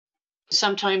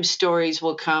Sometimes stories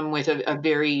will come with a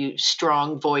very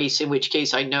strong voice, in which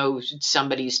case I know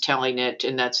somebody's telling it,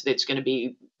 and it's going to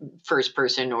be first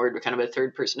person or kind of a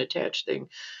third person attached thing.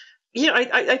 Yeah,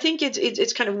 I think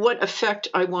it's kind of what effect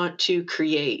I want to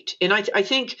create. And I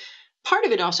think part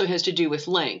of it also has to do with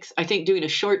length. I think doing a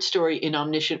short story in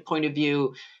omniscient point of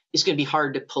view is going to be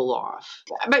hard to pull off.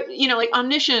 But, like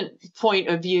omniscient point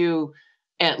of view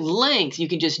at length, you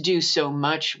can just do so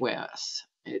much with.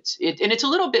 And it's a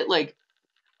little bit like,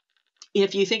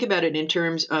 if you think about it in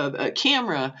terms of a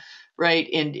camera, right,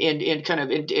 in kind of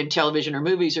in television or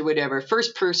movies or whatever,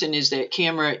 first person is that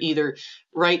camera either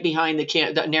right behind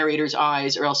the narrator's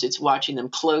eyes, or else it's watching them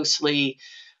closely.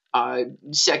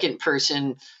 Second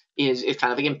person is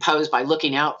kind of imposed by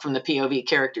looking out from the POV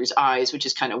character's eyes, which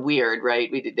is kind of weird,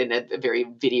 right? We did a very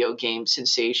video game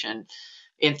sensation.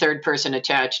 And third person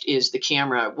attached is the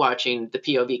camera watching the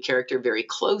POV character very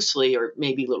closely or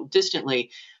maybe a little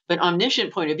distantly. But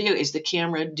omniscient point of view is the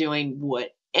camera doing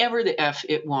whatever the F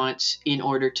it wants in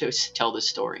order to tell the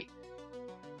story.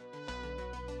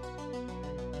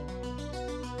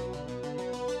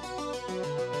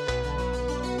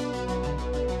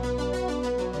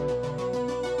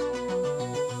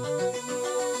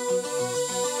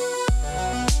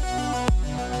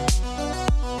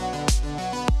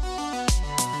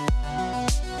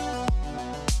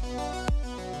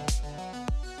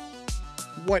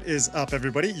 What is up,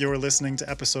 everybody? You're listening to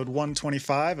episode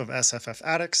 125 of SFF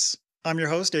Addicts. I'm your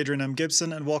host, Adrian M.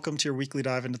 Gibson, and welcome to your weekly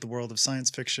dive into the world of science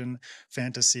fiction,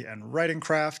 fantasy, and writing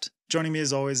craft. Joining me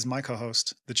as always is my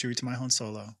co-host, the Chewie to my Han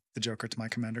Solo, the Joker to my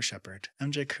Commander Shepard,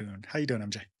 MJ Kuhn. How you doing,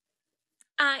 MJ?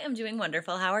 I am doing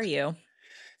wonderful. How are you?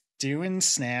 Doing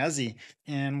snazzy.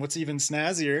 And what's even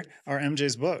snazzier are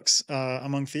MJ's books,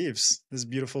 Among Thieves, this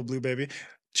beautiful blue baby.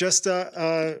 Just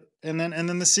and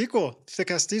then the sequel,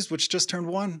 Thick Ass Thieves, which just turned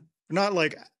one. Not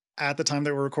like at the time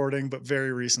that we're recording, but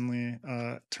very recently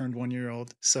turned 1 year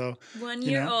old. So 1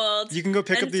 year old. You can go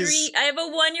pick up these. I have a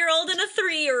 1 year old and a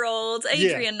 3-year-old.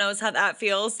 Adrian knows how that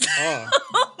feels. Oh,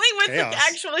 only with chaos. The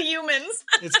actual humans.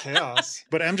 It's chaos.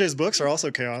 But MJ's books are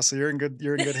also chaos, so you're in good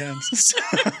hands. It's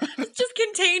just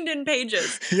contained in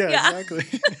pages. Yeah.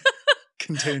 Exactly.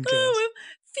 Contained chaos.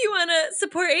 If you want to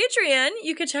support Adrian,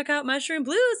 you could check out Mushroom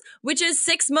Blues, which is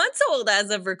 6 months old as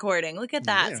of recording. Look at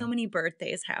that. Yeah. So many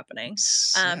birthdays happening.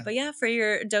 But yeah, for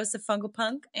your dose of fungal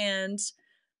punk and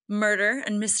murder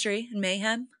and mystery and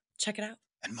mayhem, check it out.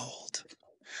 And mold.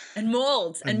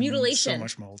 And mutilation. So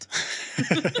much mold.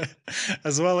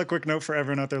 As well, a quick note for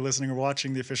everyone out there listening or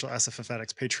watching, the official SFF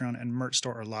Addicts Patreon and merch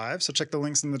store are live, so check the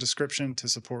links in the description to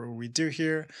support what we do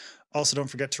here. Also, don't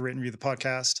forget to rate and review the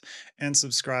podcast and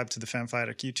subscribe to the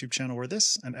FanFiAddict YouTube channel, where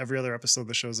this and every other episode of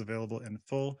the show is available in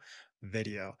full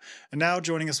video. And now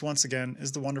joining us once again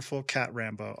is the wonderful Cat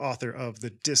Rambo, author of the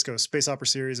Disco Space Opera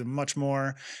series and much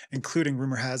more, including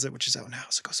Rumor Has It, which is out now,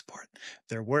 so go support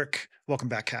their work. Welcome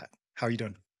back, Cat. How are you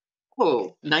doing?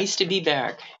 Oh, nice to be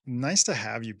back. Nice to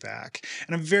have you back.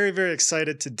 And I'm very, very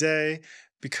excited today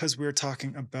because we're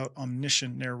talking about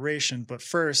omniscient narration. But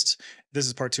first, this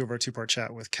is part 2 of our 2-part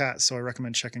chat with Kat, so I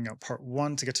recommend checking out part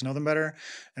 1 to get to know them better.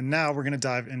 And now we're going to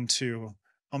dive into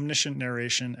omniscient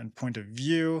narration and point of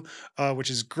view,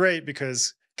 which is great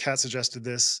because Kat suggested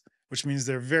this, which means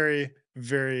they're very,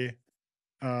 very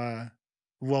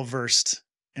well-versed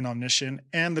in omniscient,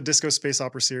 and the Disco Space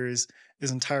Opera series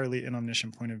is entirely in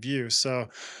omniscient point of view. So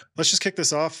let's just kick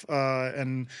this off.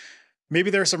 And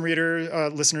maybe there are some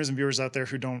listeners and viewers out there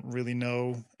who don't really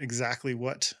know exactly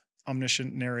what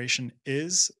omniscient narration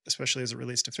is, especially as it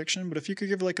relates to fiction. But if you could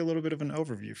give like a little bit of an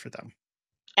overview for them.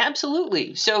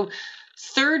 Absolutely. So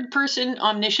third person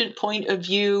omniscient point of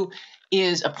view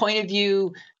is a point of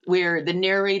view where the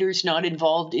narrator's not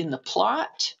involved in the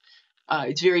plot.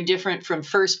 It's very different from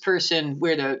first person,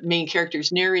 where the main character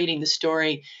is narrating the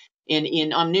story.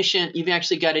 In omniscient, you've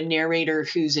actually got a narrator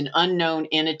who's an unknown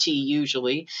entity,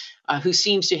 usually, who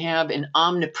seems to have an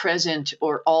omnipresent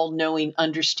or all-knowing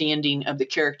understanding of the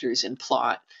characters and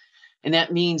plot. And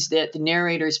that means that the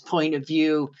narrator's point of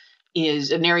view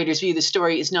is, a narrator's view of the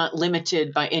story is not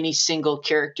limited by any single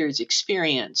character's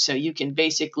experience. So you can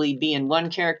basically be in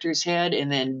one character's head and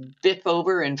then bip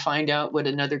over and find out what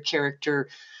another character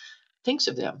thinks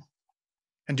of them.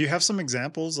 And do you have some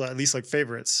examples, at least like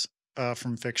favorites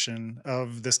from fiction,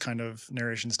 of this kind of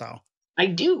narration style? I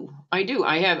do.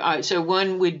 I have. So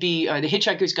one would be The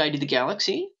Hitchhiker's Guide to the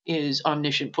Galaxy is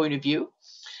omniscient point of view.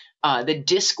 The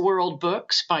Discworld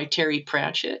books by Terry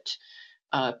Pratchett.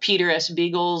 Peter S.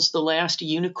 Beagle's The Last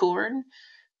Unicorn.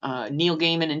 Neil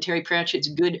Gaiman and Terry Pratchett's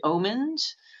Good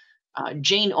Omens.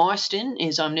 Jane Austen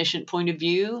is omniscient point of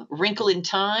view. Wrinkle in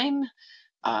Time.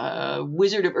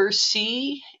 Wizard of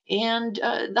Earthsea, and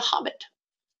The Hobbit.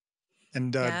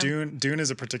 And Dune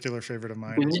is a particular favorite of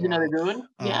mine. Dune as is well. another good one.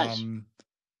 Yes.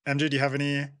 MJ, do you have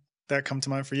any that come to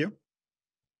mind for you?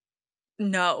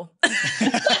 No. But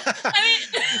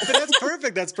that's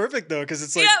perfect. That's perfect though, because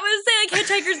it's like, yeah, it was like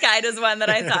Hitchhiker's Guide is one that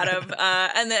I thought of,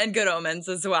 and Good Omens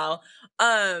as well.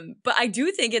 But I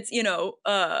do think it's,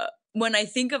 when I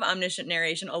think of omniscient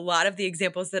narration, a lot of the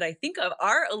examples that I think of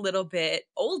are a little bit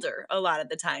older a lot of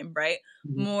the time, right?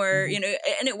 Mm-hmm. More,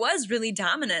 and it was really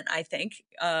dominant, I think,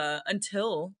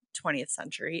 until 20th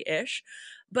century-ish.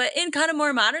 But in kind of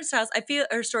more modern styles,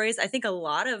 stories, I think a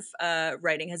lot of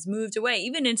writing has moved away,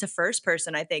 even into first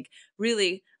person. I think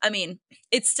really,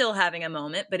 it's still having a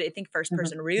moment, but I think first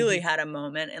person really had a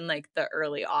moment in like the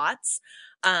early aughts.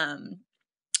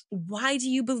 Why do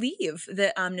you believe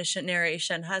that omniscient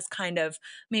narration has kind of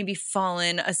maybe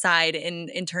fallen aside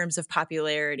in terms of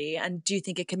popularity? And do you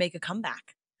think it can make a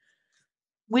comeback?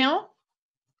 Well,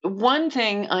 one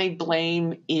thing I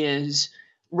blame is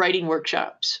writing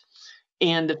workshops.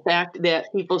 And the fact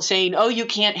that people saying, "Oh, you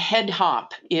can't head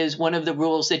hop," is one of the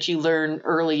rules that you learn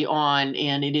early on,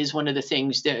 and it is one of the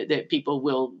things that people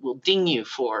will ding you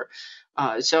for.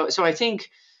 So I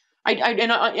think, I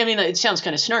mean, it sounds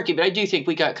kind of snarky, but I do think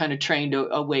we got kind of trained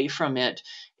away from it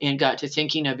and got to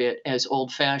thinking of it as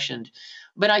old fashioned.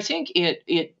 But I think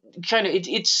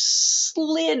it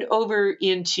slid over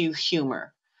into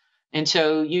humor, and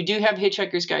so you do have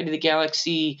Hitchhiker's Guide to the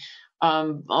Galaxy.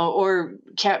 Or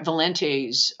Cat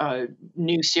Valente's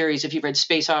new series, if you've read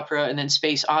Space Opera and then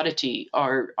Space Oddity,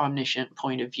 are omniscient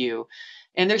point of view.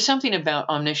 And there's something about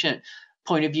omniscient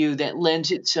point of view that lends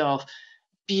itself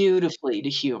beautifully to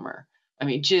humor. I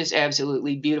mean, just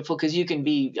absolutely beautiful, because you can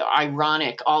be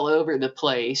ironic all over the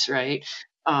place, right?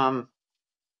 And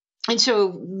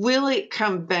so will it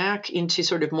come back into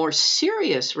sort of more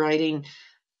serious writing?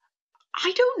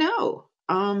 I don't know.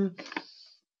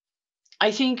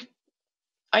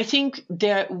 I think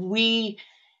that we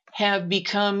have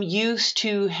become used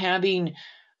to having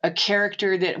a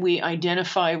character that we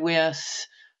identify with,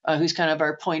 who's kind of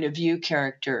our point of view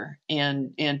character,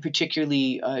 and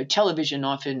particularly television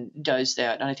often does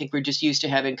that. And I think we're just used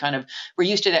to we're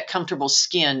used to that comfortable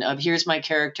skin of, here's my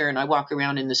character, and I walk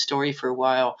around in the story for a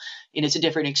while, and it's a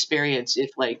different experience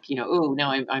if, like,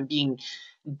 now I'm being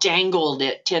dangled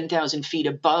at 10,000 feet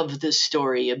above the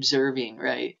story, observing,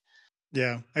 right?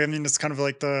 Yeah, I mean, it's kind of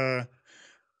like the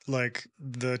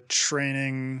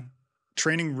training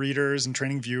readers and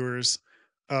training viewers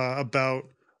about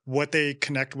what they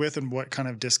connect with and what kind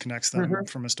of disconnects them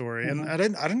from a story. And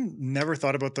I never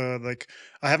thought about I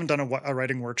haven't done a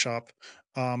writing workshop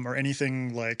or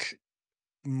anything like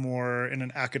more in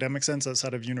an academic sense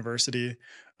outside of university.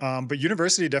 But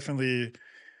university definitely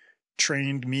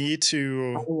trained me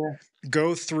to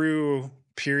go through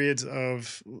periods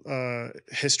of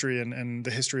history and the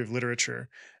history of literature,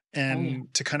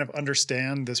 and to kind of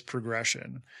understand this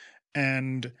progression.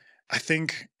 And I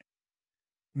think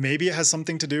maybe it has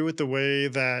something to do with the way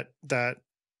that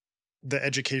the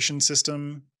education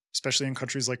system, especially in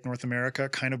countries like North America,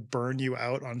 kind of burn you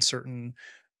out on certain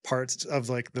parts of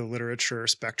like the literature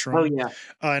spectrum.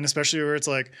 And especially where it's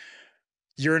like,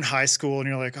 you're in high school and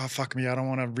you're like, oh, fuck me, I don't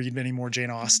want to read any more Jane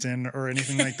Austen or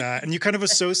anything like that. And you kind of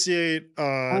associate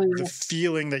the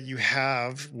feeling that you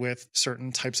have with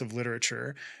certain types of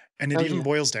literature. And it even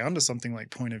boils down to something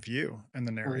like point of view and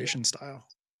the narration style.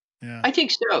 Yeah, I think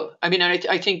so. I mean,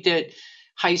 I think that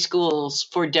high schools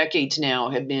for decades now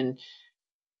have been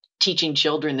teaching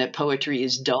children that poetry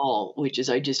is dull, which is,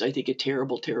 I think, a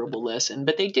terrible, terrible lesson.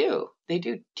 But they do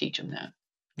teach them that.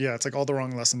 Yeah, it's like all the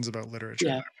wrong lessons about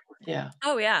literature. Yeah.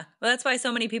 Oh, yeah. Well, that's why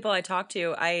so many people I talk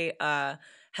to, I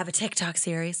have a TikTok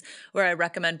series where I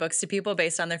recommend books to people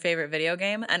based on their favorite video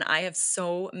game. And I have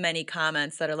so many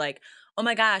comments that are like, oh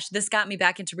my gosh, this got me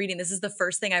back into reading. This is the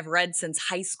first thing I've read since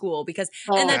high school, because,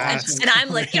 and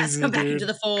I'm like, yes, come back into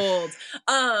the fold.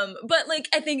 But like,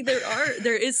 I think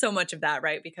there is so much of that,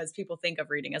 right? Because people think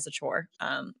of reading as a chore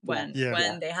when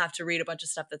they have to read a bunch of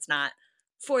stuff that's not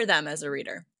for them as a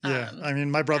reader. Yeah. I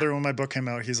mean, my brother, when my book came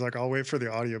out, he's like, I'll wait for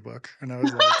the audiobook. And I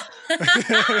was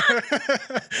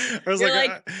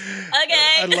like,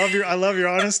 okay. I love your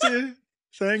honesty.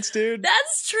 Thanks, dude.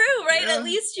 That's true, right? Yeah. At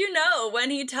least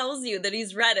when he tells you that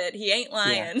he's read it, he ain't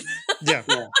lying. Yeah.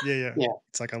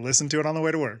 It's like, I listened to it on the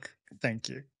way to work. Thank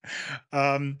you.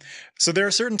 So there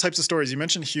are certain types of stories. You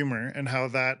mentioned humor and how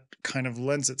that kind of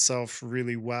lends itself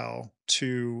really well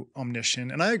to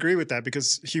omniscient. And I agree with that,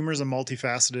 because humor is a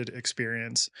multifaceted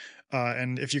experience.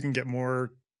 And if you can get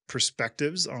more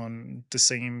perspectives on the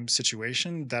same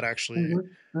situation, that actually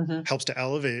helps to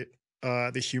elevate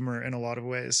the humor in a lot of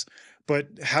ways. But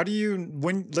how do you,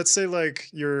 when, let's say like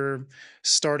you're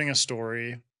starting a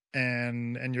story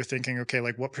and you're thinking, okay,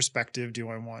 like what perspective do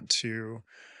I want to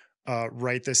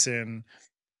write this in?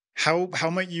 How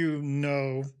might you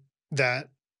know that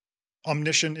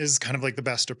omniscient is kind of like the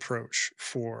best approach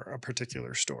for a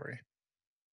particular story?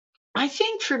 I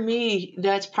think for me,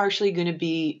 that's partially going to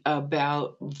be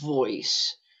about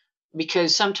voice,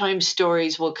 because sometimes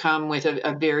stories will come with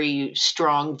a very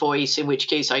strong voice, in which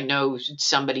case I know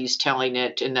somebody's telling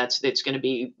it, and that's it's going to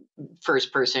be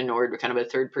first person or kind of a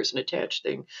third person attached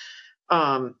thing.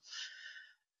 Um,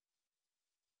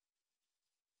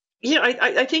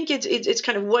 I think it's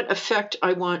kind of what effect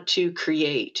I want to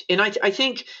create, and I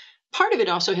think part of it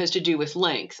also has to do with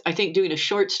length. I think doing a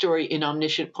short story in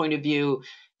omniscient point of view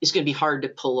is going to be hard to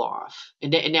pull off,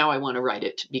 and now I want to write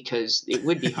it because it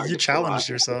would be hard You to pull off. challenged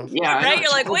yourself. Yeah, I know. Right?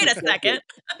 You're like, wait a second.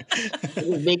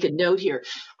 Make a note here.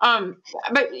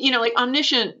 But like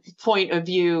omniscient point of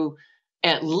view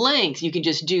at length, you can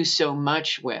just do so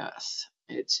much with.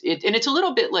 And it's a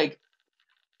little bit like,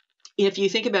 if you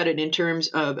think about it in terms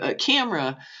of a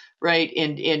camera, right,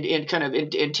 and kind of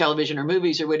in television or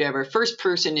movies or whatever, first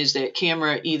person is that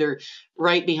camera either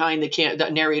right behind the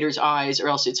narrator's eyes, or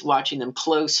else it's watching them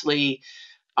closely.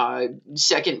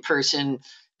 Second person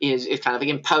is kind of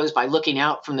imposed by looking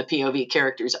out from the POV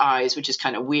character's eyes, which is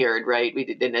kind of weird, right? We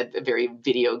did a very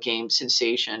video game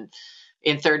sensation.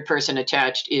 In third person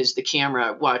attached is the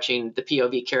camera watching the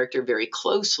POV character very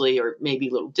closely or maybe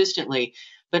a little distantly.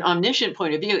 But omniscient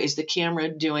point of view is the camera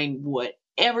doing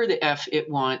whatever the F it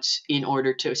wants in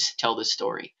order to tell the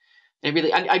story. And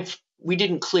we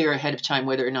didn't clear ahead of time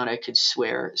whether or not I could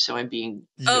swear, so I'm being.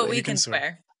 Oh, we can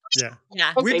swear. Yeah.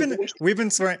 Yeah. Okay. We've been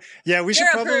swearing. Yeah, we should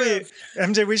probably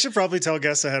MJ, we should probably tell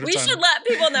guests ahead of time. We should let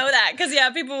people know that, because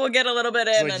people will get a little bit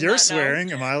in. It's like, and you're not swearing.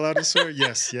 know. Am I allowed to swear?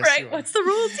 Yes, yes. Right? What's the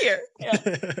rules here? Yeah.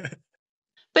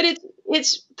 But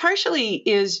it's partially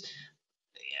is,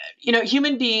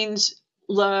 human beings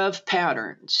love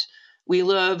patterns. We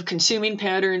love consuming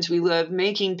patterns. We love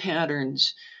making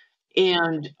patterns.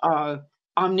 And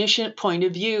omniscient point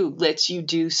of view lets you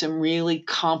do some really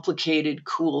complicated,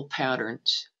 cool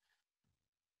patterns.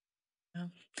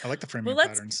 I like the framing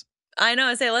patterns. I know.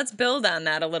 I say let's build on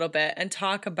that a little bit and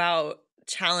talk about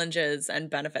challenges and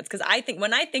benefits. Because I think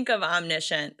when I think of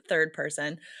omniscient third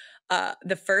person,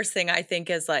 the first thing I think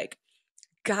is like,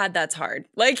 God, that's hard.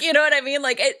 Like, you know what I mean?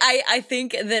 Like, I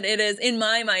think that it is, in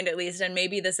my mind at least, and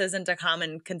maybe this isn't a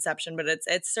common conception, but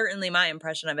it's certainly my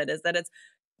impression of it, is that it's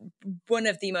one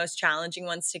of the most challenging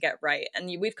ones to get right. And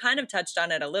we've kind of touched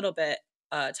on it a little bit,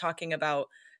 talking about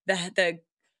the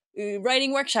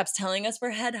writing workshops telling us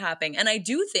we're head hopping. And I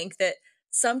do think that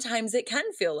sometimes it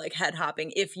can feel like head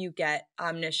hopping if you get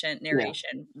omniscient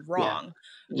narration wrong,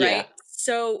 right?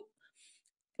 So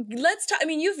let's talk. I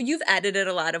mean, you've edited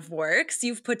a lot of works.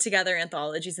 You've put together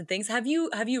anthologies and things. Have you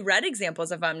read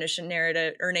examples of omniscient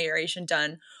narrative or narration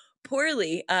done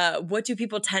poorly? What do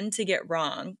people tend to get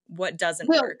wrong? What doesn't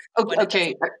work?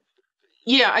 Okay.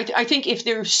 Yeah, I think if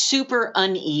they're super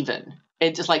uneven,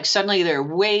 it's like suddenly they're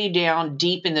way down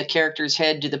deep in the character's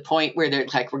head to the point where they're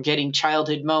like, we're getting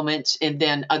childhood moments, and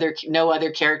then no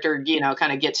other character,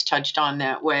 kind of gets touched on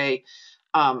that way.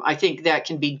 I think that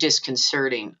can be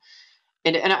disconcerting.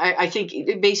 And I think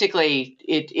basically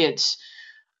it's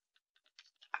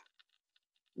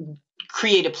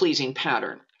create a pleasing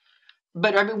pattern.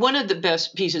 But I mean, one of the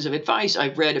best pieces of advice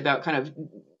I've read about kind of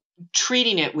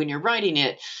treating it when you're writing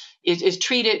it is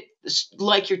treat it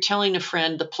like you're telling a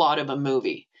friend the plot of a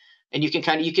movie. And you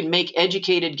can make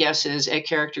educated guesses at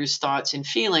characters' thoughts and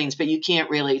feelings, but you can't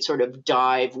really sort of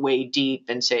dive way deep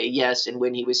and say, yes, and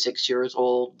when he was 6 years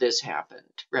old, this happened,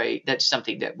 right? That's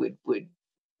something that would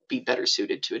be better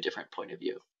suited to a different point of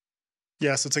view.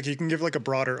 Yeah, so it's like you can give like a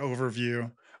broader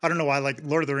overview. I don't know why, like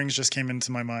Lord of the Rings just came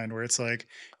into my mind, where it's like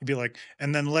you'd be like,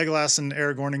 and then Legolas and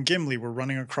Aragorn and Gimli were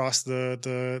running across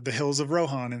the hills of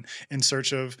Rohan and in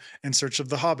search of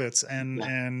the hobbits,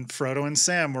 and Frodo and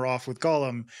Sam were off with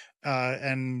Gollum,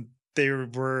 and they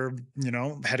were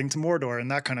heading to Mordor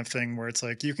and that kind of thing, where it's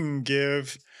like you can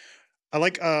give. I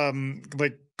like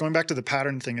going back to the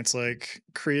pattern thing. It's like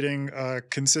creating a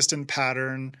consistent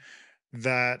pattern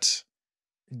that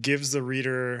gives the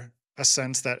reader a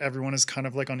sense that everyone is kind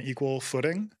of like on equal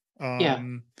footing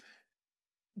in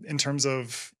terms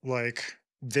of like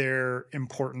their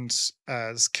importance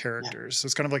as characters. So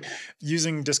it's kind of like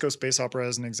using Disco Space Opera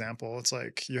as an example. It's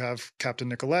like you have Captain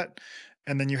Nicolette,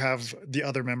 and then you have the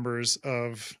other members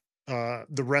of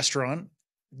the restaurant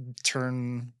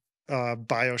turn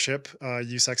bioship,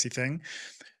 You Sexy Thing.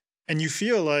 And you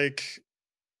feel like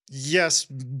yes,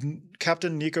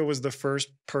 Captain Nico was the first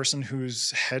person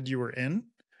whose head you were in.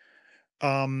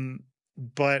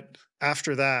 But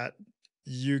after that,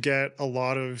 you get a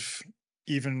lot of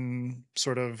even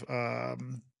sort of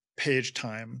page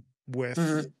time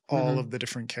with all of the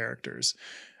different characters.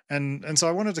 And so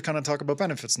I wanted to kind of talk about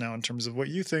benefits now in terms of what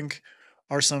you think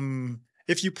are some,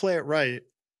 if you play it right,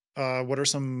 what are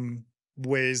some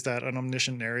ways that an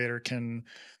omniscient narrator can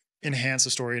enhance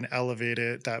a story and elevate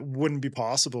it that wouldn't be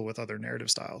possible with other narrative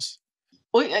styles?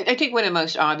 Well, I think one of the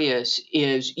most obvious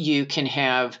is you can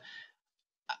have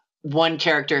one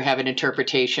character have an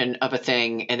interpretation of a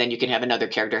thing, and then you can have another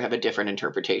character have a different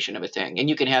interpretation of a thing. And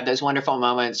you can have those wonderful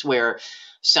moments where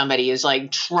somebody is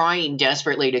like trying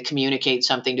desperately to communicate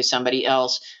something to somebody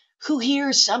else who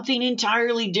hears something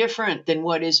entirely different than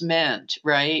what is meant,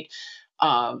 right?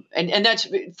 And that's,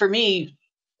 for me,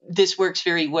 this works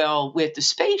very well with the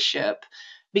spaceship,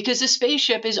 because the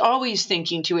spaceship is always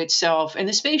thinking to itself, and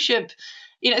the spaceship,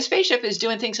 a spaceship is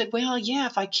doing things like, well, yeah,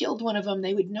 if I killed one of them,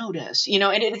 they would notice, and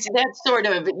it's that sort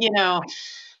of,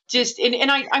 just,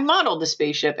 and I modeled the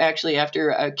spaceship actually after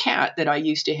a cat that I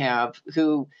used to have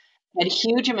who had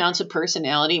huge amounts of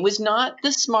personality, was not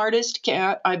the smartest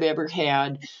cat I've ever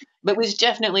had, but was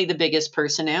definitely the biggest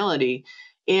personality.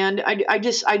 And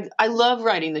I love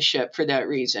writing the ship for that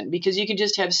reason, because you can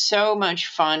just have so much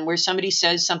fun where somebody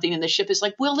says something and the ship is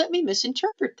like, well, let me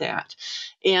misinterpret that.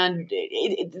 And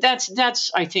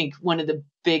that's, I think, one of the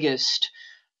biggest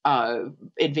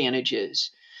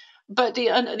advantages. But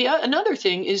another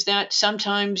thing is that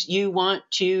sometimes you want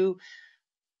to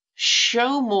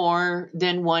show more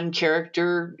than one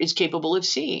character is capable of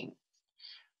seeing.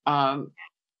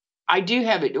 I do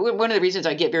have it. One of the reasons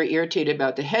I get very irritated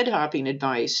about the head hopping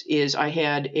advice is I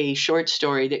had a short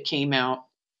story that came out,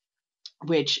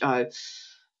 which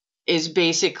is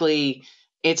basically,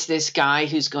 it's this guy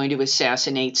who's going to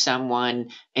assassinate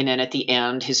someone, and then at the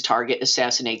end, his target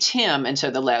assassinates him, and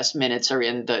so the last minutes are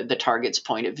in the target's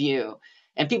point of view.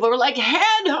 And people were like,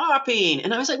 head hopping.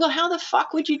 And I was like, well, how the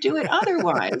fuck would you do it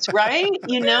otherwise, right?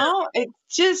 It's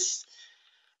just...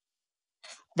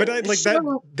 But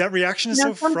that reaction is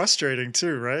so frustrating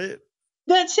too, right?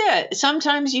 That's it.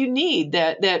 Sometimes you need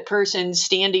that person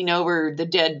standing over the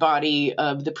dead body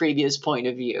of the previous point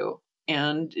of view.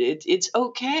 And it's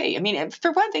okay. I mean,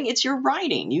 for one thing, it's your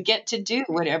writing. You get to do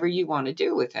whatever you want to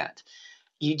do with it.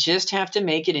 You just have to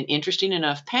make it an interesting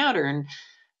enough pattern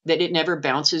that it never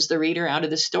bounces the reader out of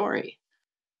the story.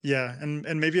 Yeah.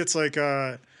 And maybe it's like,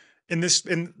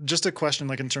 in just a question,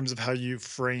 like in terms of how you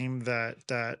frame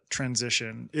that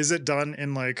transition, is it done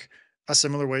in like a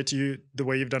similar way to the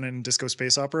way you've done it in Disco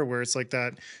Space Opera, where it's like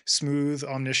that smooth,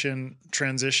 omniscient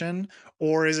transition?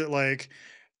 Or is it like,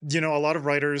 a lot of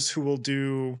writers who will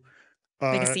do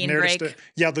like a scene break?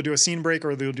 They'll do a scene break,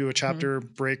 or they'll do a chapter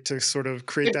break to sort of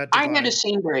create that divide. I had a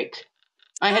scene break.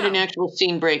 I had an actual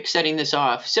scene break setting this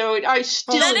off. So I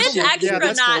still... Then it's extra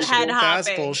not head hopping. That's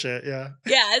bullshit, yeah.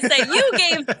 Yeah, it's like, you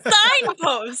gave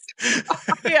signposts.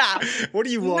 Yeah. What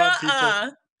do you want,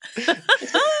 people?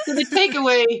 So the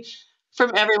takeaway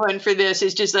from everyone for this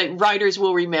is just like, writers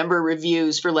will remember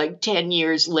reviews for like 10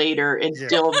 years later and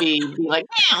still be like,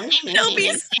 they'll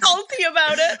be salty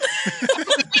about it.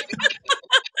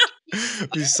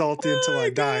 Be salty until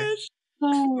I die.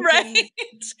 Right?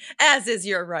 As is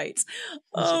your right.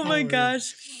 Oh my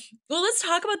gosh. Well, let's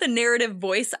talk about the narrative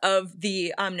voice of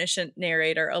the omniscient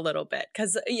narrator a little bit,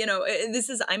 because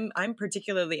I'm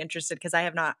particularly interested because I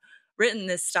have not written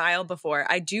this style before.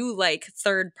 I do like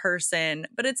third person,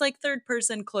 but it's like third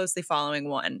person closely following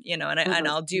one, and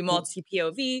I'll do multi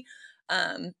POV.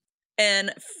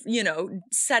 And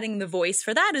setting the voice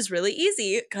for that is really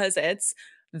easy because it's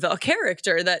the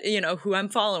character that, who I'm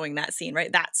following that scene,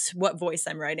 right? That's what voice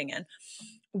I'm writing in.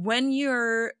 When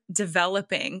you're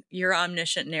developing your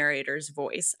omniscient narrator's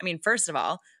voice, I mean, first of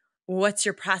all, what's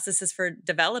your processes for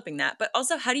developing that? But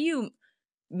also, how do you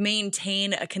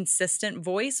maintain a consistent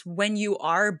voice when you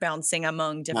are bouncing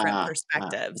among different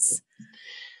perspectives?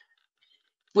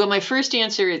 Well, my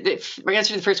answer to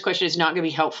the first question is not going to be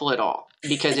helpful at all,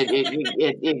 because it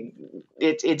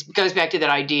goes back to that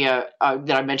idea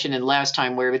that I mentioned in the last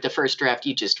time, where with the first draft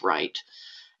you just write,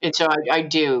 and so I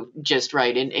do just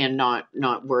write and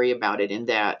not worry about it in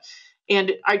that.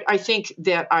 And I think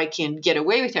that I can get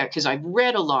away with that because I've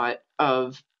read a lot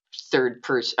of third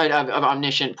person of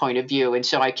omniscient point of view, and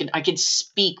so I can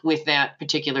speak with that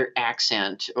particular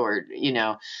accent, or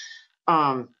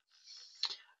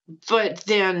but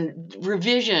then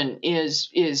revision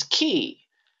is key.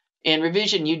 And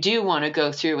revision, you do want to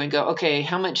go through and go, okay,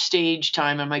 how much stage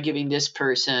time am I giving this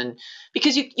person?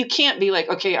 Because you can't be like,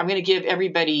 okay, I'm going to give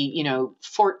everybody,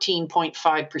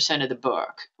 14.5% of the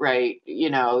book, right?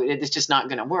 It's just not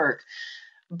going to work.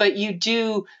 But you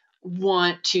do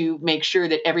want to make sure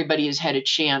that everybody has had a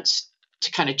chance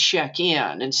to kind of check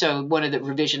in. And so one of the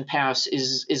revision paths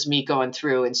is me going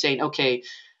through and saying, okay,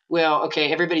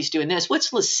 everybody's doing this.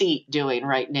 What's Lasseet doing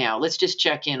right now? Let's just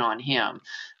check in on him.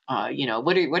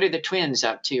 What are the twins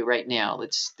up to right now?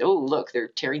 Look, they're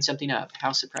tearing something up.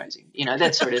 How surprising.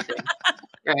 That sort of thing.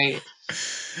 Right.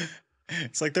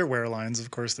 It's like their wear lines.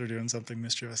 Of course, they're doing something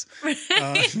mischievous. But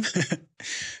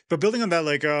building on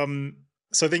that,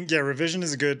 so I think, revision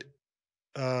is a good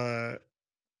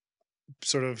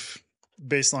sort of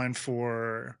baseline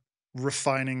for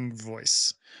refining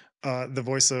voice, the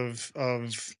voice of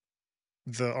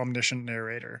the omniscient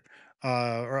narrator,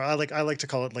 or I like to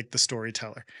call it like the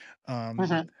storyteller.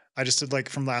 I just did, like,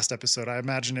 from last episode, I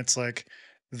imagine it's like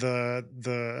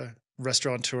the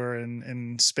restaurateur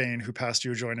in Spain who passed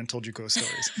you a joint and told you ghost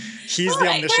stories. He's the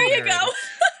omniscient narrator. Go.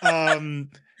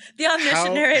 The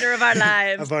omniscient narrator of our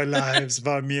lives. Of our lives, of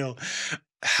our meal.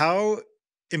 How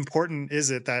important is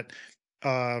it that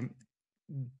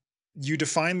you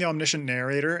define the omniscient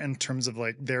narrator in terms of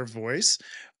like their voice,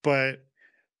 but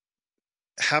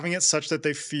having it such that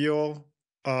they feel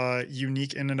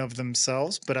unique in and of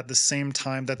themselves, but at the same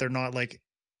time that they're not like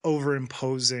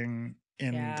overimposing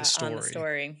in the story. On the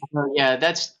story. Oh, yeah,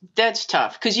 that's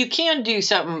tough, because you can do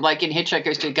something like in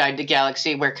Hitchhiker's Guide to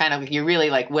Galaxy where kind of you're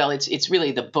really like, well, it's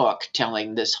really the book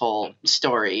telling this whole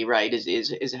story, right?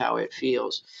 Is how it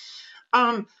feels.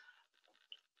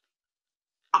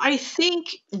 I think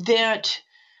that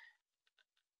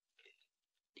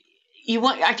you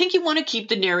want to keep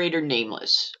the narrator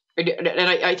nameless. And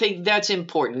I think that's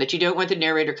important, that you don't want the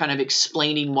narrator kind of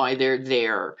explaining why they're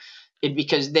there,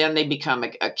 because then they become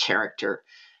a character.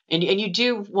 And you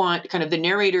do want kind of the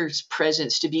narrator's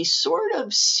presence to be sort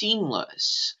of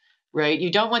seamless, right?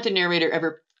 You don't want the narrator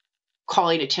ever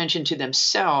calling attention to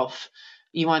themselves.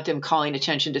 You want them calling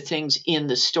attention to things in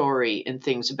the story and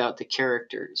things about the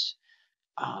characters.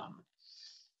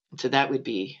 So that would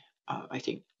be, I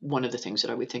think, one of the things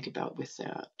that I would think about with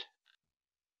that.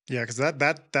 Yeah, because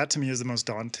that to me is the most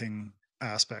daunting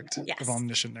aspect of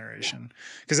omniscient narration.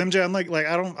 Because MJ, I'm like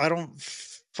I don't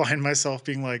find myself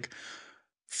being like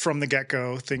from the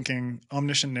get-go thinking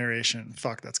omniscient narration,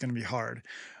 fuck, that's going to be hard.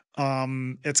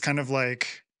 It's kind of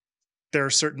like there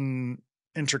are certain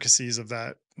intricacies of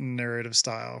that narrative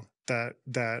style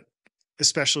that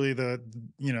especially the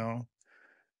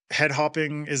head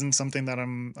hopping isn't something that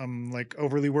I'm like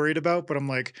overly worried about, but I'm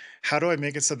like, how do I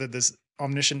make it so that this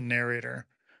omniscient narrator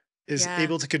is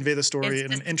able to convey the story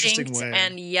in an interesting way,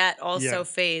 and yet also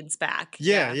fades back.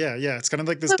 Yeah. It's kind of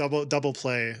like this double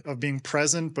play of being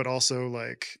present but also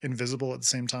like invisible at the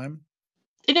same time.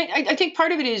 And I think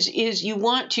part of it is you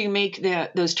want to make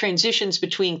those transitions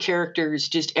between characters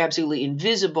just absolutely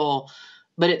invisible,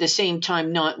 but at the same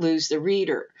time not lose the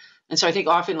reader. And so I think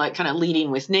often like kind of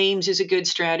leading with names is a good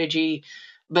strategy,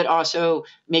 but also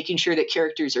making sure that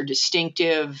characters are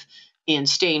distinctive and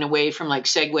staying away from like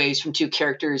segues from two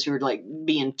characters who are like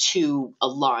being too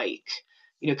alike,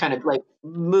 kind of like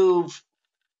move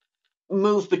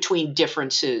between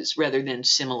differences rather than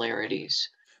similarities.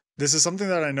 This is something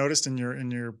that I noticed in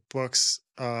your books,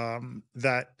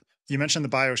 that you mentioned the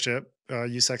bioship,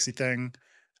 You Sexy Thing,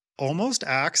 almost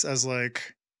acts as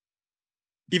like,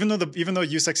 even though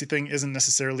You Sexy Thing isn't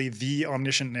necessarily the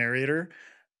omniscient narrator,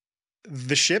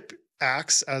 the ship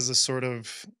acts as a sort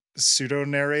of pseudo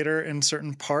narrator in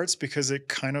certain parts because it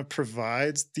kind of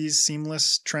provides these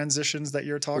seamless transitions that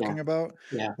you're talking about,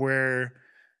 where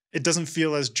it doesn't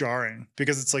feel as jarring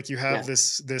because it's like you have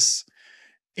this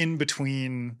in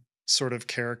between sort of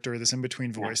character, this in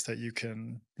between voice that you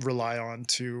can rely on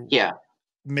to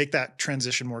make that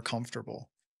transition more comfortable.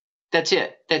 That's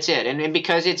it. And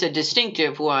because it's a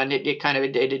distinctive one, it kind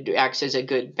of acts as a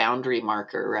good boundary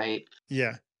marker, right?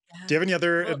 Yeah. Do you have any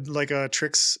other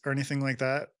tricks or anything like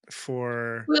that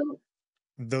for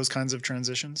those kinds of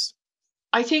transitions?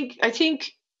 I think,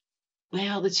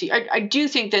 well, let's see. I do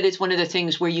think that it's one of the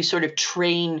things where you sort of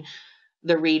train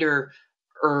the reader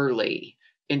early.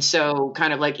 And so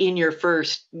kind of like in your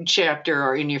first chapter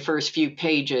or in your first few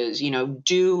pages,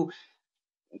 do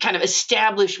kind of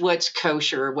establish what's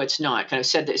kosher, what's not, kind of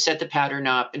set the pattern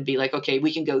up and be like, okay,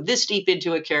 we can go this deep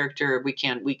into a character. We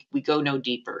go no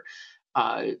deeper.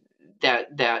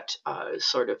 That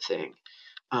sort of thing.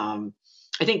 I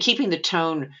think keeping the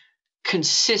tone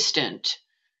consistent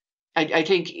I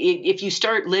think if you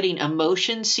start letting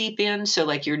emotion seep in, so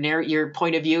like your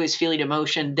point of view is feeling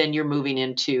emotion, then you're moving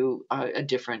into a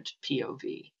different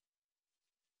POV.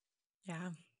 Yeah.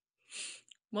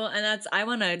 Well, and I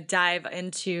want to dive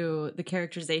into the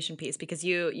characterization piece, because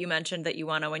you mentioned that you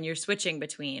want to, when you're switching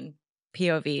between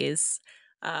POVs,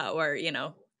 or,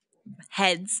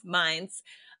 heads, minds,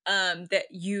 that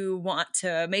you want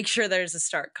to make sure there's a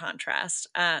stark contrast.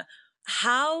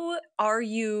 How are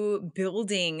you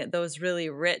building those really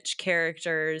rich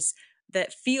characters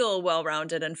that feel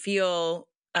well-rounded and feel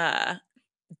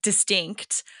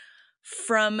distinct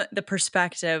from the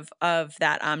perspective of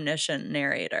that omniscient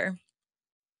narrator?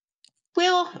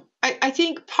 Well, I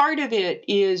think part of it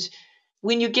is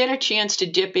when you get a chance to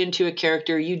dip into a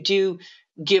character, you do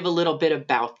give a little bit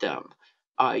about them.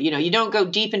 You don't go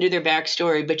deep into their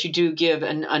backstory, but you do give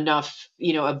enough,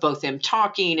 of both them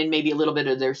talking and maybe a little bit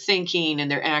of their thinking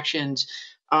and their actions,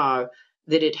 that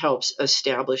it helps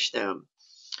establish them.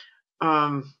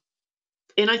 And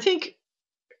I think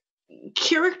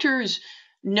characters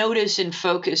notice and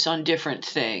focus on different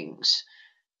things.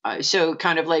 So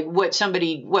kind of like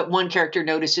what one character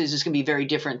notices is going to be very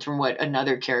different from what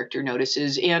another character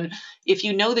notices. And if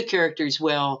you know the characters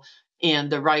well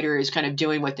and the writer is kind of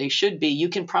doing what they should be, you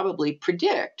can probably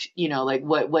predict, like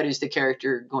what is the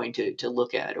character going to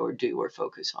look at or do or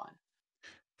focus on.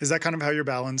 Is that kind of how you're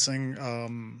balancing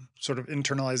sort of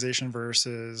internalization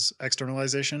versus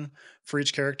externalization for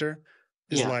each character?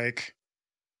 Is like,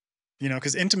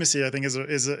 because intimacy, I think, is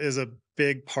a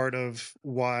big part of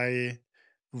why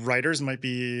writers might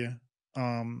be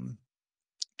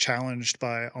challenged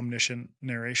by omniscient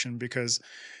narration, because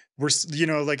we're,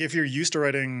 like if you're used to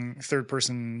writing third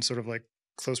person, sort of like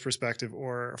close perspective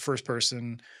or first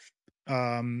person,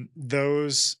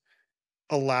 those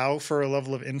allow for a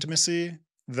level of intimacy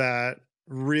that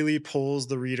really pulls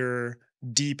the reader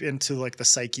deep into like the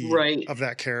psyche of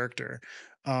that character.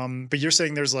 But you're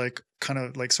saying there's like kind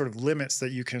of like sort of limits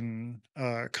that you can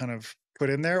kind of put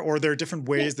in there, or there are different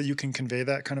ways that you can convey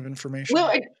that kind of information?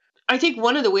 Well, I think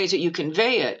one of the ways that you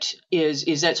convey it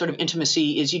is that sort of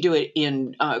intimacy is you do it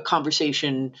in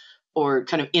conversation or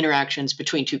kind of interactions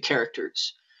between two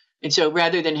characters. And so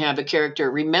rather than have a character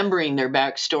remembering their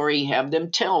backstory, have them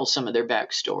tell some of their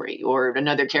backstory, or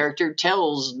another character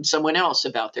tells someone else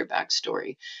about their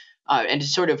backstory, and to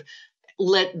sort of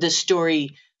let the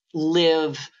story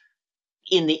live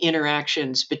in the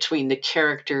interactions between the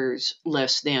characters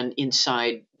less than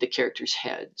inside the characters'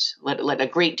 heads. Let a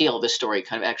great deal of the story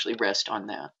kind of actually rest on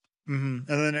that. Mm-hmm.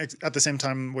 And then at the same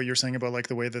time, what you're saying about like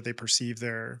the way that they perceive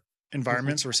their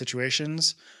environments or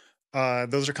situations,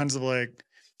 those are kinds of like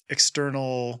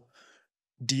external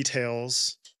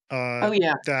details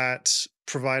that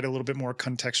provide a little bit more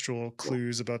contextual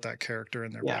clues about that character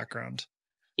and their background.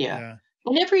 Yeah.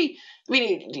 And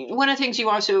one of the things you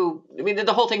also,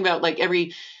 the whole thing about like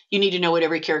you need to know what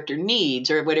every character needs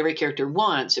or what every character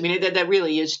wants. That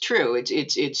really is true.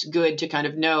 It's good to kind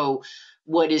of know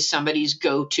what is somebody's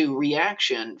go-to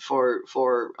reaction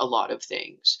for a lot of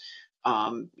things.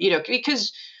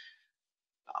 Because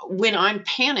when I'm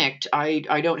panicked,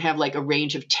 I don't have like a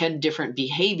range of 10 different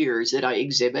behaviors that I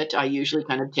exhibit. I usually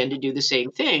kind of tend to do the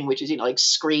same thing, which is, like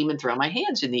scream and throw my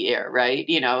hands in the air. Right.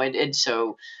 And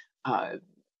so,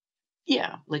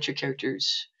 let your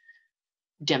characters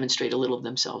demonstrate a little of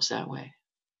themselves that way.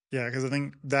 Yeah. Cause I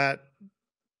think that,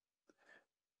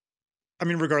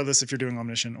 regardless if you're doing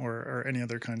omniscient or any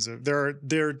other kinds of, there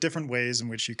are different ways in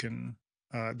which you can,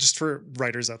 just for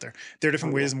writers out there, there are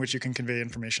different ways in which you can convey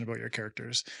information about your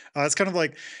characters. It's kind of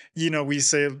like, we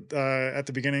say at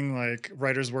the beginning, like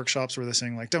writers' workshops where they're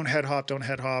saying like, don't head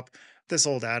hop. This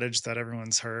old adage that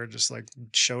everyone's heard, just like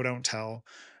show, don't tell.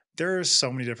 There are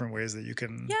so many different ways that you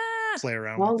can play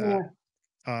around with that.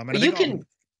 And I think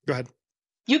go ahead.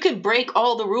 You can break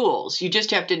all the rules. You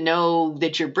just have to know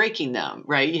that you're breaking them,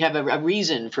 right? You have a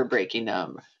reason for breaking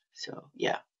them. So,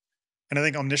 yeah. And I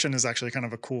think omniscient is actually kind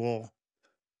of a cool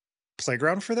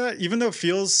playground for that, even though it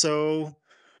feels so,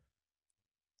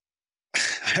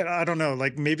 I don't know,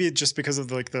 like maybe just because of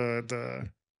like the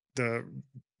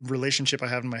relationship I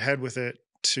have in my head with it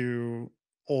to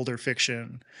older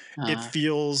fiction, it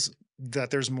feels that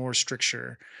there's more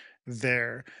stricture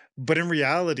there. But in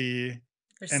reality,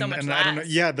 there's so much I don't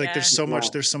know,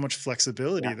 there's so much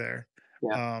flexibility there.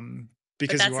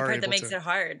 Because that's you the are part able that makes to, it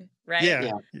hard, right?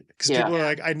 Yeah, because people are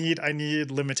like, I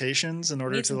need limitations in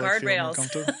order to like feel more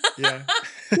comfortable. Yeah,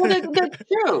 well, that's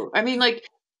true. Like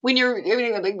when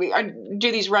I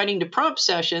do these writing to prompt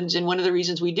sessions, and one of the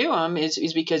reasons we do them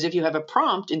is because if you have a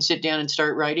prompt and sit down and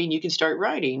start writing, you can start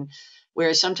writing.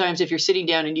 Whereas sometimes if you're sitting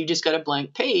down and you just got a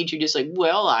blank page, you're just like,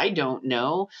 well, I don't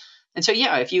know. And so,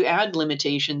 yeah, if you add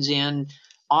limitations in,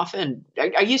 often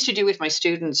I used to do with my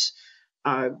students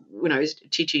when I was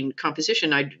teaching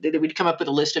composition, they would come up with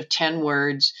a list of 10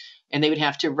 words, and they would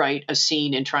have to write a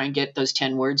scene and try and get those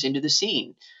 10 words into the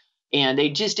scene. And they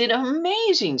just did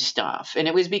amazing stuff. And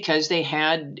it was because they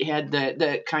had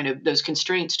the kind of those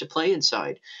constraints to play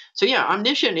inside. So yeah,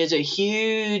 Omniscient is a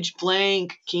huge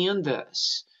blank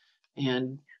canvas.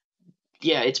 And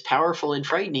yeah, it's powerful and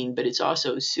frightening, but it's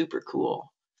also super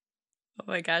cool. Oh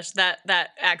my gosh, that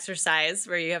exercise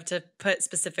where you have to put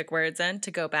specific words in, to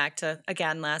go back to,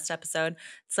 again, last episode.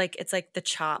 It's like the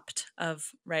Chopped of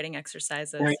writing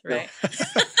exercises, right?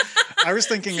 I was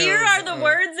thinking here are the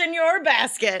words in your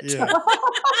basket. Yeah.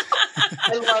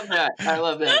 I love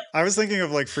that. I was thinking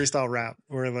of like freestyle rap,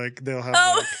 where like they'll have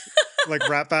like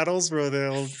rap battles where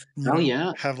they'll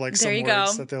have like some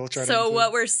words that they'll try to include.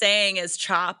 What we're saying is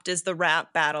Chopped is the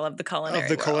rap battle of the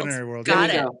culinary world. Got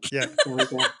it. Yeah.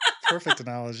 Perfect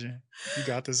analogy. You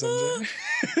got this, MJ.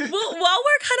 Well, while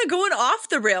we're kind of going off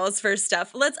the rails for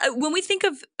stuff, let's when we think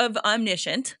of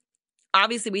Omniscient,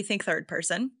 obviously we think third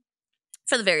person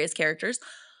for the various characters.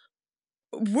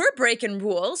 We're breaking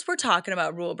rules. We're talking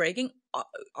about rule breaking.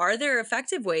 Are there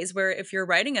effective ways where, if you're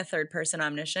writing a third person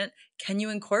Omniscient, can you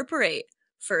incorporate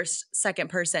first, second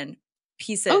person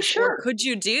pieces? Oh, sure. Or could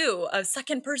you do a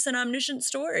second person Omniscient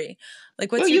story?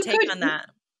 Like, what's your take on that?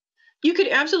 You could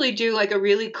absolutely do like a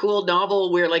really cool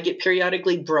novel where like it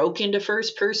periodically broke into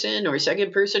first person or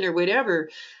second person or whatever.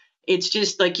 It's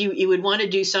just like you would want to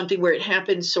do something where it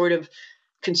happens sort of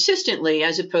consistently,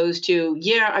 as opposed to,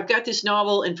 I've got this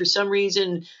novel, and for some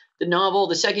reason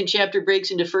the second chapter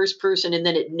breaks into first person and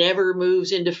then it never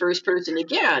moves into first person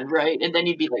again, right? And then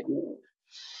you'd be like,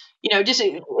 just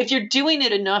if you're doing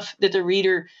it enough that the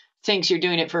reader thinks you're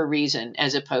doing it for a reason,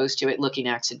 as opposed to it looking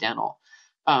accidental.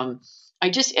 I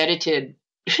just edited,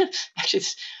 actually,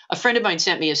 a friend of mine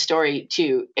sent me a story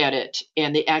to edit,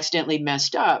 and they accidentally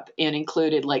messed up and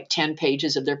included like 10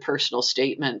 pages of their personal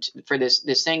statement for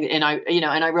this thing. And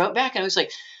I wrote back and I was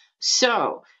like,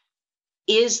 so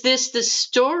is this the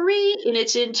story in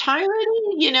its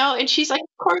entirety? And she's like,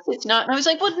 of course it's not. And I was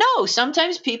like, well, no,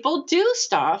 sometimes people do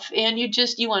stuff, and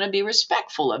you want to be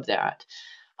respectful of that.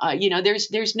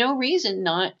 There's no reason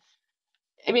not.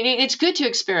 I mean, it's good to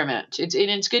experiment.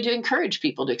 It's good to encourage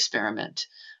people to experiment.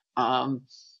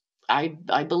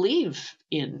 I believe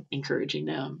in encouraging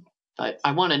them, but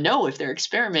I want to know if they're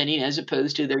experimenting, as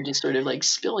opposed to they're just sort of like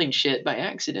spilling shit by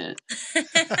accident.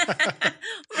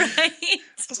 Right.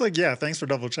 It's like, thanks for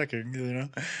double checking.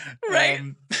 Right.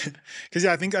 Because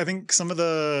I think some of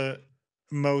the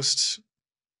most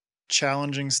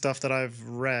challenging stuff that I've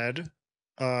read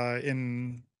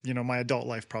in my adult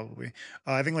life, probably.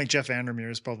 I think like Jeff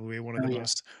Vandermeer is probably one of the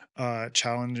most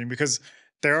challenging, because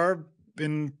there are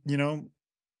I'm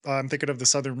thinking of the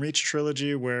Southern Reach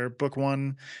trilogy, where book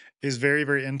 1 is very,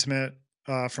 very intimate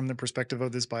from the perspective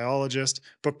of this biologist.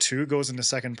 Book 2 goes into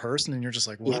second person, and you're just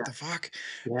like, what the fuck?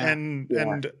 Yeah.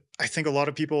 And I think a lot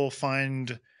of people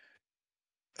find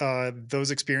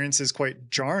those experiences quite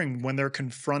jarring when they're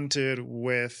confronted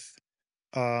with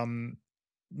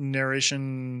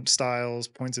narration styles,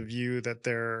 points of view that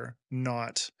they're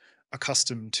not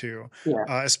accustomed to,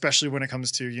 especially when it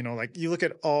comes to, like you look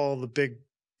at all the big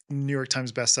New York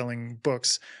Times bestselling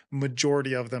books,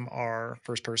 majority of them are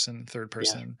first person, third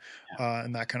person,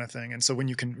 and that kind of thing. And so when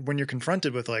you're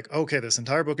confronted with like, okay, this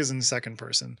entire book is in second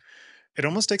person, it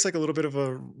almost takes like a little bit of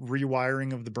a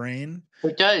rewiring of the brain.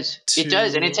 It does.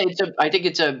 And I think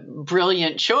it's a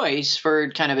brilliant choice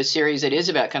for kind of a series that is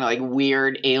about kind of like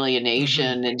weird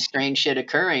alienation and strange shit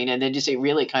occurring. And then it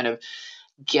really kind of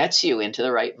gets you into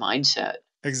the right mindset.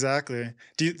 Exactly.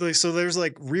 So there's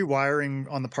like rewiring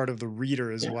on the part of the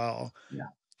reader as well. Yeah.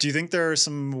 Do you think there are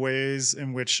some ways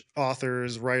in which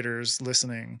authors, writers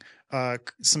listening,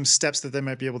 some steps that they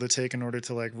might be able to take in order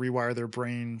to like rewire their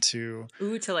brain to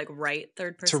like write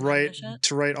third person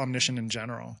to write Omniscient in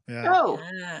general? Yeah. Oh.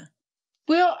 Yeah.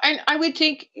 Well, I would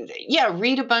think,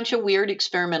 read a bunch of weird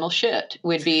experimental shit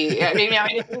would be.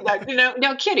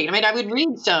 No kidding. I mean, I would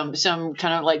read some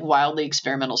kind of like wildly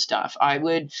experimental stuff. I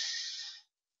would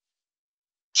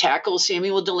tackle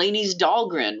Samuel Delaney's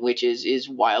Dahlgren, which is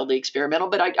wildly experimental,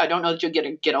 but I don't know that you'll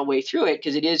get all the way through it,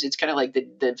 because it's kind of like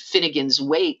the Finnegan's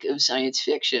Wake of science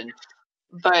fiction.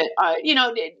 But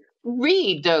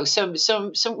read though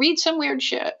read some weird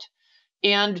shit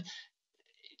and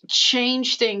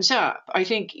change things up. I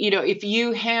think if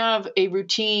you have a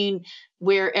routine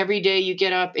where every day you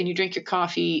get up and you drink your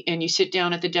coffee and you sit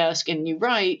down at the desk and you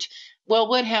write. Well,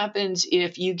 what happens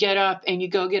if you get up and you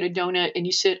go get a donut and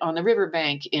you sit on the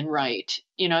riverbank and write?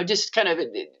 Just kind of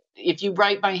if you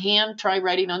write by hand, try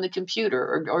writing on the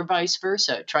computer, or vice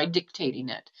versa. Try dictating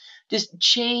it. Just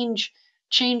change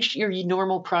your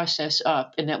normal process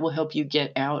up, and that will help you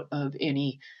get out of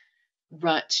any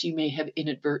ruts you may have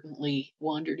inadvertently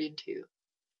wandered into.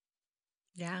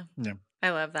 Yeah. I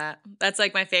love that. That's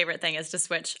like my favorite thing, is to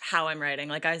switch how I'm writing.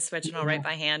 Like I switch and I'll write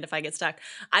by hand if I get stuck.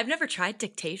 I've never tried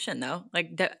dictation though.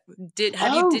 Like did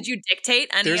you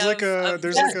dictate any there's like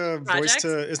a voice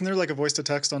to, isn't there like a voice to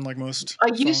text on like most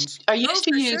phones? I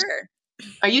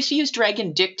used to use Drag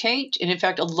and Dictate, and in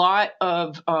fact, a lot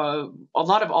of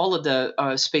all of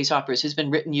the space operas has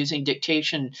been written using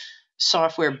dictation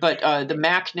software. But the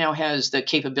Mac now has the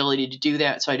capability to do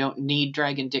that, so I don't need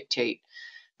Drag and Dictate.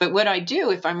 But what I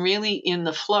do, if I'm really in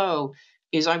the flow,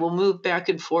 is I will move back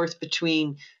and forth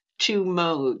between two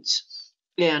modes.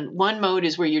 And one mode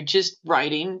is where you're just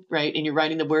writing, right? And you're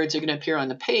writing the words that are going to appear on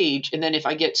the page. And then if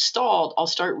I get stalled, I'll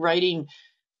start writing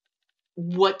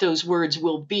what those words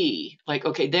will be. Like,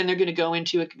 okay, then they're going to go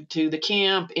to the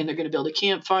camp, and they're going to build a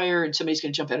campfire, and somebody's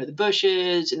going to jump out of the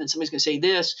bushes, and then somebody's going to say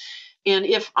this. And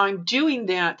if I'm doing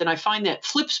that, then I find that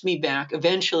flips me back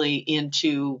eventually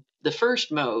into the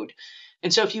first mode.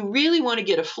 And so if you really want to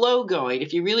get a flow going,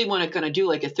 if you really want to kind of do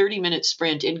like a 30-minute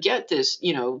sprint and get this,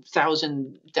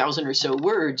 1,000 or so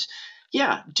words,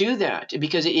 yeah, do that,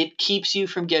 because it keeps you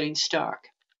from getting stuck.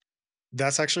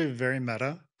 That's actually very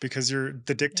meta, because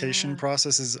the dictation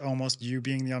process is almost you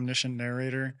being the omniscient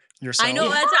narrator yourself. I know,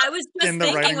 that's I was just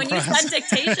thinking when you said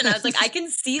dictation, I was like, I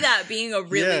can see that being a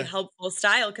really helpful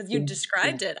style, because you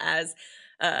described it as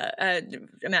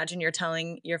imagine you're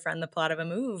telling your friend the plot of a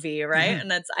movie, right?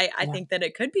 And that's I think that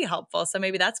it could be helpful. So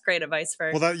maybe that's great advice for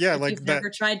if you've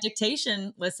never tried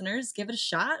dictation, listeners, give it a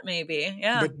shot, maybe.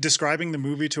 Yeah. But describing the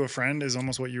movie to a friend is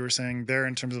almost what you were saying there,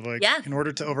 in terms of like, in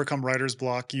order to overcome writer's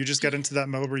block, you just get into that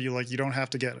mode where you don't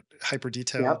have to get hyper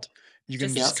detailed. You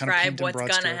can just kind of paint what's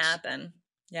going to happen.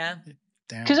 Yeah.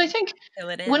 Because I think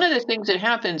one of the things that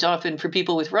happens often for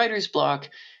people with writer's block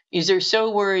is they're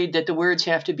so worried that the words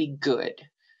have to be good.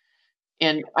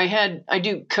 And I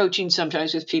do coaching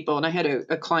sometimes with people, and I had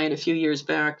a client a few years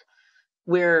back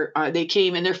where they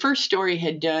came and their first story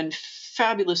had done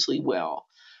fabulously well.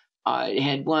 It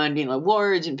had won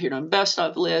awards and appeared on best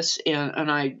of lists,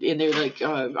 and they're like,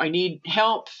 I need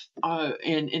help.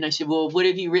 And I said, well, what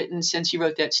have you written since you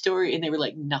wrote that story? And they were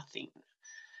like, nothing.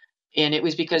 And it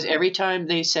was because every time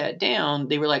they sat down,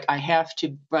 they were like, I have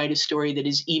to write a story that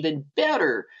is even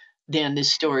better than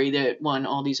this story that won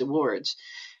all these awards.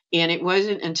 And it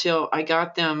wasn't until I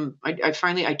got them, I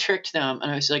finally tricked them,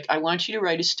 and I was like, I want you to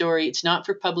write a story. It's not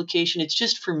for publication. It's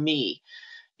just for me.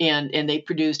 And they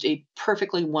produced a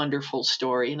perfectly wonderful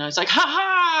story. And I was like, ha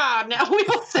ha, now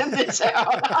we'll send this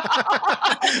out.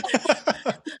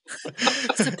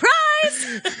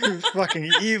 Surprise! Fucking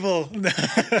evil.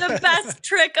 The best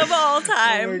trick of all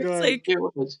time. Oh my God. It's like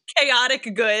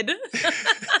chaotic good.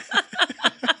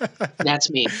 That's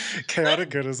me. Chaotic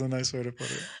good is a nice way to put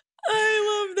it.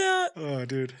 I love that. Oh,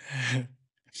 dude.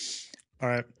 All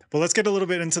right. Well, let's get a little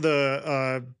bit into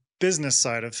the business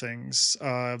side of things.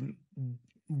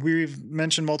 We've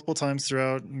mentioned multiple times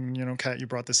throughout, Kat, you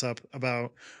brought this up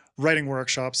about writing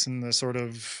workshops and the sort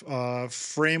of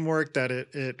framework that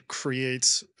it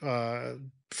creates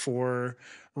for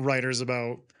writers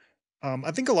about,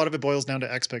 I think a lot of it boils down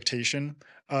to expectation,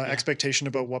 expectation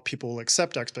about what people will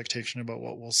accept, expectation about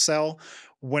what will sell.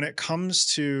 When it comes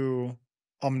to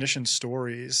omniscient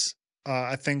stories,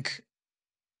 I think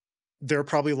there are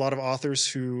probably a lot of authors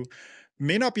who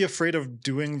may not be afraid of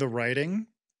doing the writing,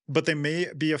 but they may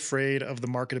be afraid of the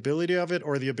marketability of it,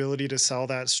 or the ability to sell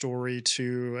that story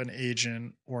to an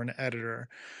agent or an editor,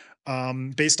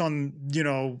 based on,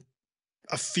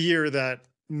 a fear that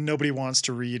nobody wants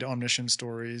to read omniscient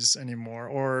stories anymore,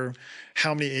 or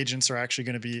how many agents are actually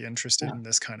going to be interested in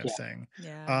this kind of thing.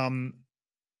 Yeah.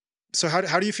 So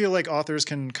how do you feel like authors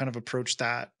can kind of approach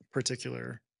that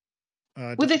particular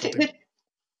well,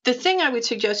 the thing I would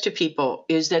suggest to people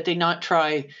is that they not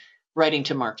try writing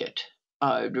to market.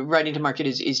 Writing to market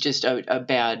is just a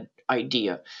bad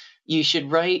idea. You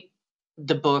should write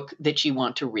the book that you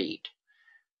want to read.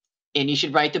 And you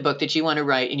should write the book that you want to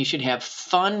write, and you should have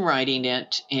fun writing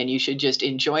it, and you should just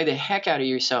enjoy the heck out of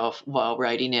yourself while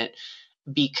writing it,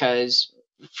 because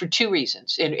for two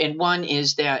reasons. And one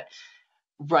is that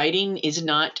writing is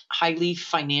not highly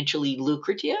financially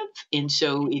lucrative, and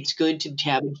so it's good to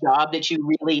have a job that you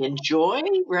really enjoy,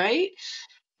 right?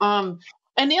 And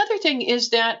the other thing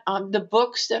is that the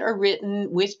books that are written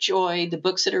with joy, the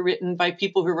books that are written by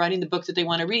people who are writing the book that they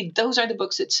want to read, those are the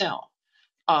books that sell.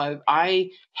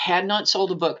 I had not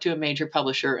sold a book to a major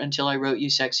publisher until I wrote You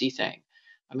Sexy Thing.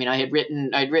 I mean, I'd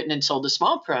written and sold a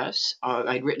small press.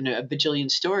 I'd written a bajillion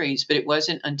stories, but it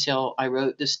wasn't until I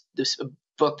wrote this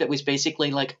book that was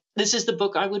basically like, this is the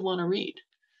book I would want to read.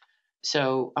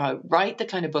 So write the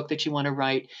kind of book that you want to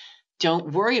write.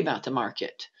 Don't worry about the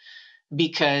market,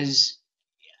 because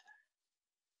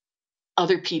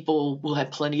other people will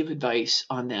have plenty of advice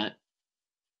on that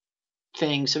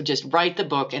thing. So just write the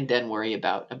book and then worry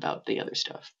about the other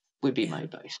stuff would be my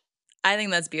advice. I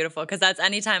think that's beautiful, because that's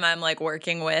anytime I'm like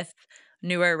working with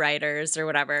newer writers or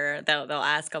whatever, they'll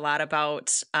ask a lot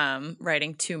about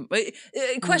writing to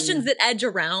questions that edge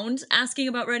around asking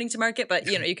about writing to market, but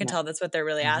you can tell that's what they're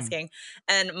really asking.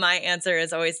 And my answer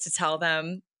is always to tell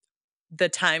them the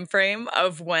time frame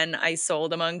of when I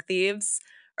sold Among Thieves,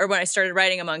 or when I started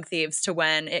writing Among Thieves, to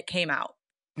when it came out.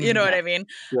 You know what I mean?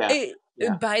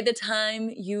 By the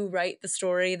time you write the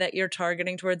story that you're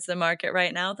targeting towards the market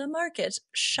right now, the market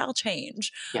shall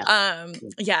change. So I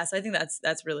think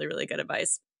that's really, really good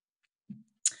advice.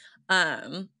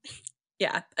 Do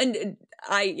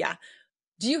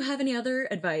you have any other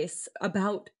advice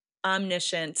about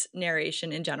omniscient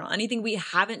narration in general? Anything we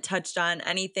haven't touched on?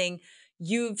 Anything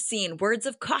you've seen? Words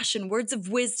of caution, words of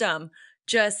wisdom,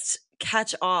 just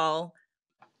catch all.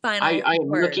 Final I'm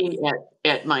looking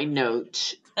at my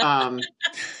notes. You're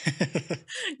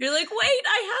like, wait,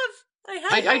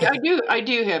 I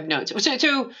do have notes.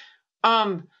 So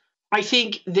I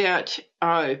think that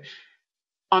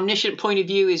omniscient point of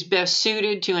view is best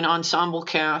suited to an ensemble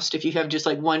cast. If you have just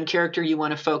like one character you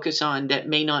want to focus on, that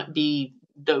may not be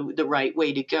the right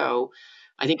way to go.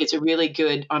 I think it's a really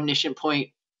good omniscient point.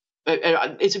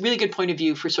 It's a really good point of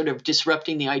view for sort of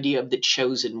disrupting the idea of the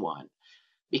chosen one,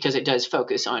 because it does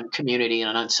focus on community and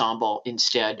an ensemble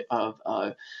instead of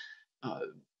a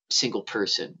single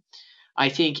person. I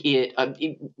think it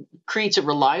creates a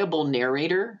reliable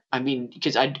narrator. I mean,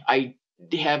 because I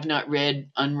have not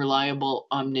read Unreliable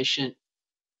Omniscient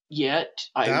yet.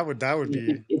 That would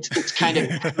be. It's kind of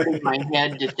hurting my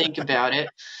head to think about it.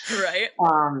 Right.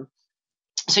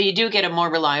 So you do get a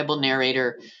more reliable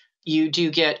narrator. You do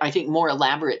get, I think, more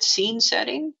elaborate scene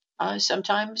setting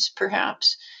sometimes,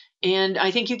 perhaps. And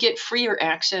I think you get freer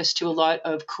access to a lot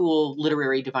of cool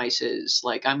literary devices.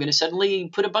 Like, I'm going to suddenly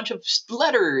put a bunch of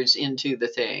letters into the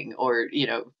thing, or,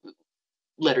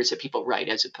 letters that people write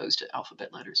as opposed to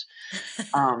alphabet letters.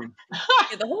 The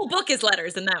whole book is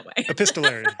letters in that way.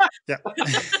 Epistolary. Yeah.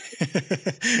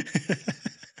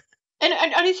 and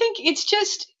I think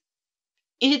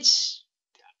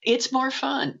it's more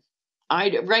fun.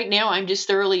 Right now, I'm just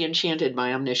thoroughly enchanted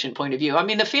by omniscient point of view. I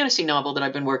mean, the fantasy novel that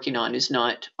I've been working on is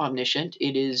not omniscient.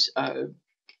 It is,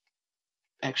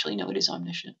 actually, no, it is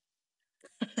omniscient.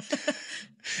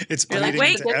 It's bleeding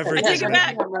to everything. I take it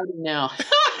back. I'm writing now.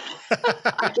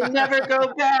 I can never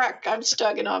go back. I'm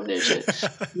stuck in omniscient.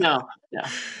 No.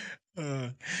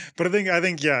 But I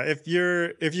think, yeah, if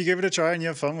you give it a try and you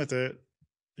have fun with it,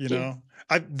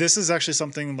 this is actually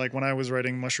something like when I was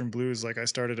writing Mushroom Blues, like I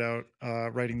started out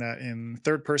writing that in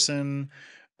third person,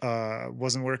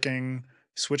 wasn't working,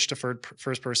 switched to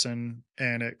first person,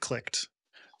 and it clicked.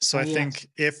 So I think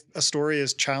if a story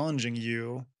is challenging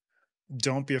you,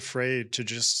 don't be afraid to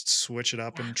just switch it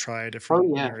up and try a different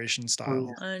narration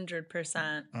style.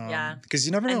 100%. Because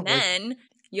you never know. And then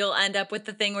you'll end up with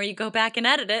the thing where you go back and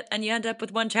edit it, and you end up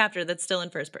with one chapter that's still in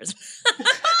first person.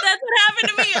 That's what happened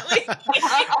to me, at least.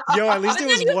 Yo, at least it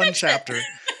was one chapter.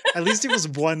 At least it was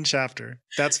one chapter.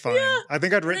 That's fine. Yeah. I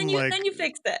think I'd written then you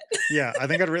fixed it. Yeah, I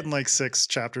think I'd written like 6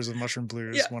 chapters of Mushroom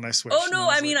Blues when I switched. Oh no,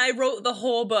 I wrote the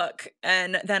whole book,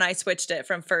 and then I switched it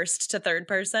from first to third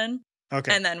person.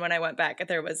 Okay. And then when I went back,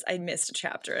 I missed a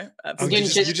chapter. You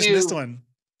just missed one.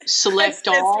 Select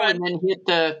all and then hit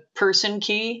the person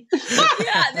key.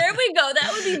 Yeah, there we go.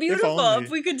 That would be beautiful if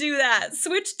we could do that.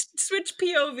 Switch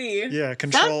POV. Yeah,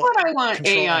 control. That's what I want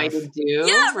AI to do.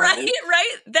 Yeah, right.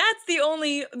 That's the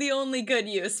only good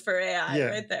use for AI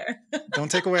right there. Don't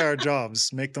take away our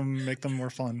jobs. Make them more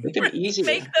fun. Make them easier.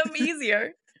 Make them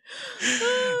easier.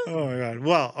 Oh my God.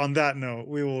 Well, on that note,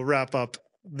 we will wrap up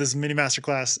this mini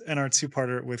masterclass and our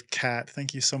 2-parter with Kat.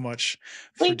 Thank you so much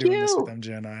for doing this with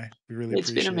MJ and I. We really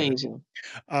appreciate it. It's been amazing.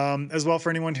 As well,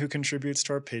 for anyone who contributes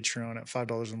to our Patreon at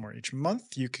 $5 or more each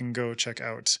month, you can go check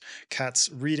out Kat's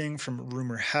reading from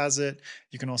Rumor Has It.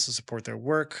 You can also support their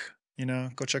work.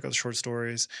 Go check out the short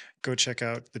stories. Go check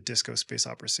out the Disco Space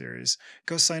Opera series.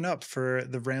 Go sign up for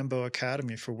the Rambo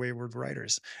Academy for Wayward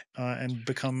Writers and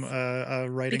become a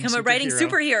writing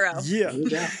superhero. Yeah.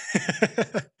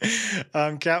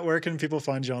 Kat, where can people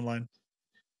find you online?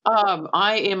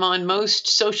 I am on most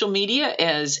social media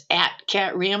as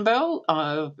 @Cat Rambo,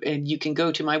 and you can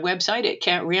go to my website at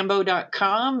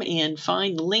catrambo.com and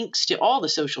find links to all the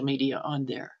social media on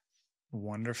there.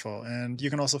 Wonderful. And you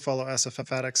can also follow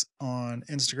SFF Addicts on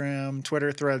Instagram,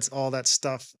 Twitter, Threads, all that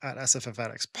stuff at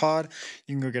sffaddictspod.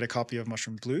 You can go get a copy of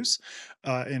Mushroom Blues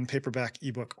in paperback,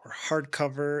 ebook, or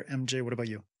hardcover. MJ, what about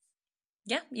you?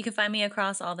 Yeah, you can find me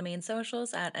across all the main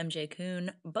socials at MJ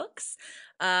Kuhn Books,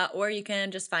 or you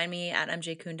can just find me at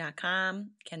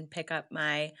mjkuhn.com. Can pick up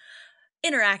my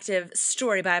interactive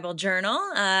story Bible journal,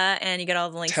 and you get all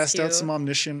the links. Test out some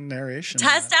omniscient narration.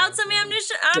 Test out some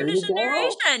omniscient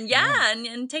narration, yeah.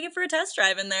 And take it for a test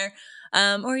drive in there.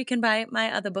 Or you can buy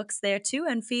my other books there too,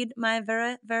 and feed my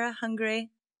very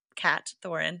hungry cat,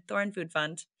 Thorin Food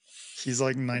Fund. He's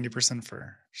like 90%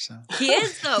 fur. So he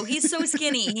is, though. He's so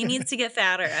skinny. He needs to get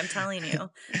fatter. I'm telling you.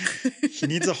 He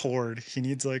needs a horde. He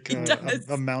needs like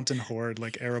a mountain horde,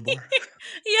 like Erebor.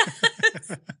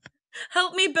 Yes.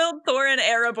 Help me build Thorin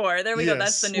Erebor. There we go.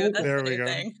 That's the new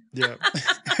thing. Yeah.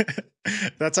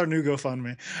 That's our new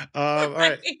GoFundMe. All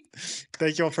right.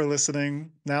 Thank you all for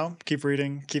listening. Now, keep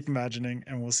reading, keep imagining,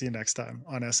 and we'll see you next time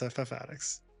on SFF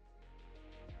Addicts.